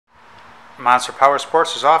Monster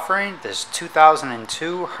Powersports is offering this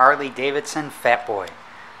 2002 Harley Davidson Fat Boy.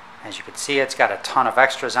 As you can see, it's got a ton of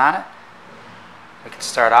extras on it. We can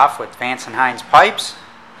start off with Vance & Hines pipes.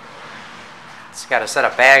 It's got a set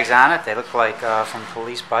of bags on it. They look like from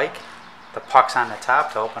Police Bike. The pucks on the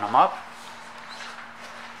top to open them up.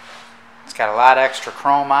 It's got a lot of extra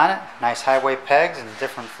chrome on it. Nice highway pegs and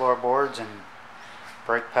different floorboards and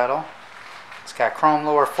brake pedal. It's got chrome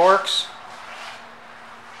lower forks.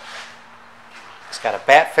 It's got a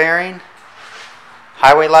bat fairing,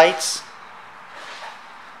 highway lights.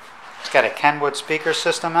 It's got a Kenwood speaker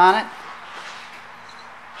system on it.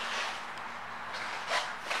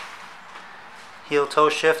 Heel toe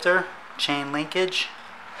shifter, chain linkage.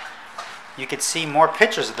 You can see more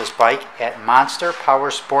pictures of this bike at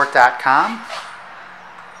monsterpowersport.com.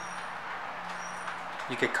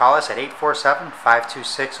 You could call us at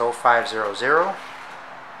 847-526-0500.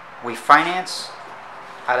 We finance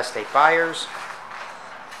out-of-state buyers.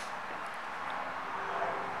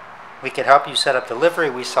 We could help you set up delivery.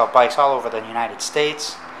 We sell bikes all over the United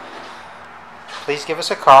States. Please give us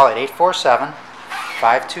a call at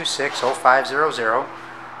 847-526-0500.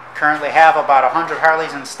 Currently have about 100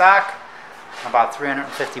 Harleys in stock, about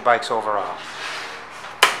 350 bikes overall.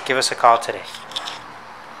 Give us a call today.